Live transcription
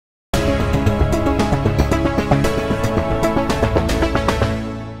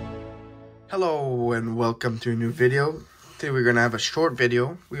Hello and welcome to a new video. Today we're gonna have a short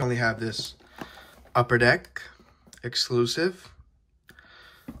video. We only have this Upper Deck exclusive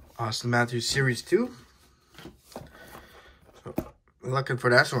Austin Matthews Series 2. So looking for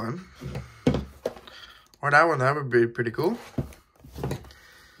that one. Or that one, that would be pretty cool.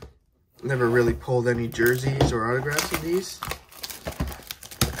 Never really pulled any jerseys or autographs of these.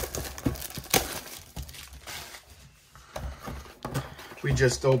 We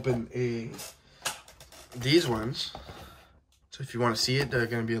just opened these ones. So if you want to see it, there's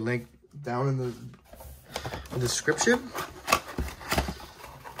going to be a link down in the description.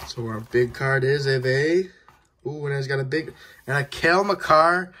 So our big card is and it's got a Cale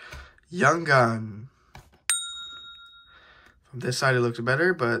Makar Young Gun. From this side it looks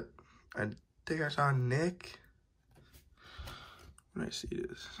better, but I think I saw Nick. Let me see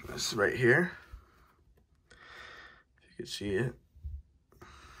this. This is right here. If you can see it.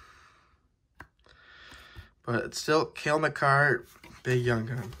 But it's still Cale Makar, big young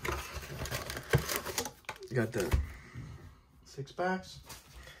gun. You got the 6-packs.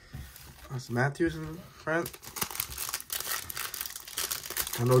 Austin Matthews in the front.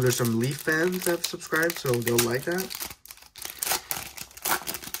 I know there's some Leaf fans that have subscribed, so they'll like that.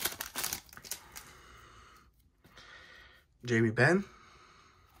 Jamie Benn.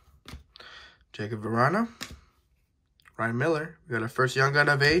 Jacob Verana. Ryan Miller. We got our first young gun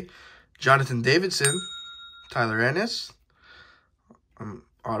of Jonathan Davidson. Tyler Ennis,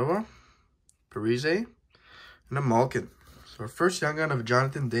 Ottawa, Parise, and a Malkin. So our first young gun of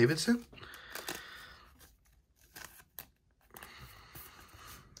Jonathan Davidson.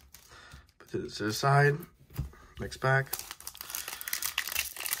 Put it to the side. Next pack.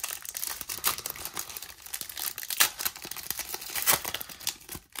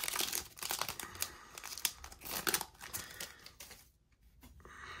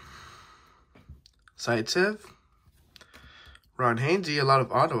 Zaitsev, Ron Hainsey, a lot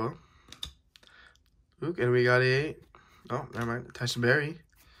of Ottawa. Luke, and we got never mind, Tyson Berry.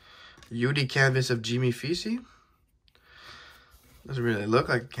 UD canvas of Jimmy Fisi. Doesn't really look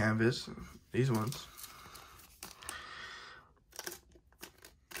like a canvas, these ones.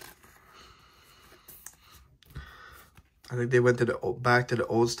 I think they went to back to the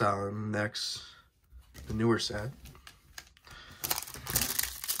old style and next, the newer set.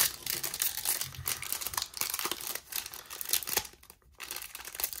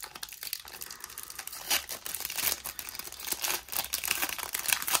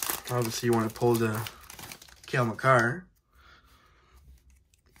 Obviously, you want to pull the Cale Makar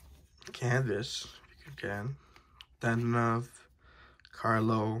canvas, if you can. Danov,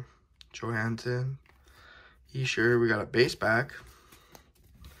 Carlo, Johansson, Escher. We got a base pack.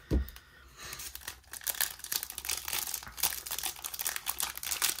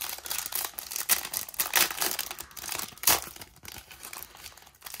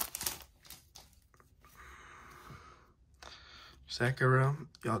 Sekera,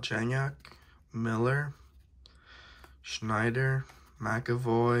 Yalchenyak, Miller, Schneider,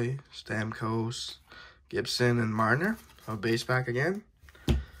 McAvoy, Stamkos, Gibson, and Marner. A base pack again.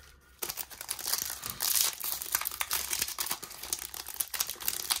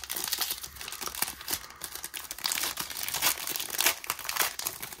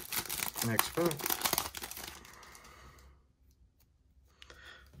 Next one.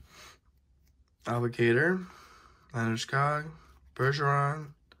 Alligator, Landeskog, Bergeron,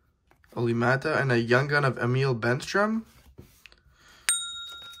 Olimata, and a young gun of Emil Benstrom.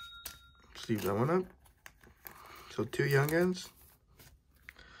 Leave that one up. So 2 young guns.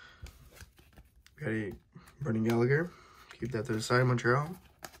 We got a Brendan Gallagher. Keep that to the side, Montreal.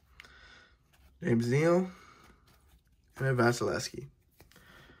 James Neal. And a Vasilevsky.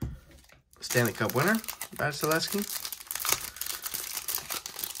 Stanley Cup winner, Vasilevsky.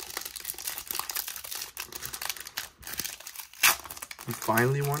 He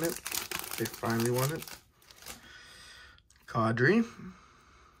finally won it. They finally won it. Kadri.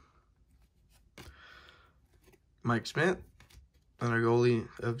 Mike Smith. Another goalie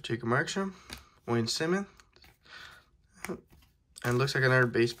of Jacob Markstrom. Wayne Simmons. And looks like another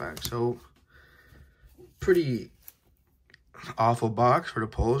base pack. So, pretty awful box for the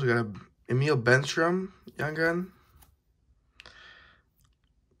polls. We got a Emil Benstrom, young gun.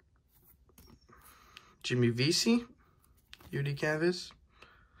 Jimmy Vesey. UD canvas,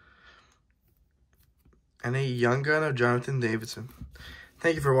 and a young gun of Jonathan Davidson.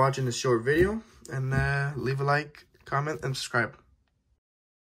 Thank you for watching this short video, and leave a like, comment, and subscribe.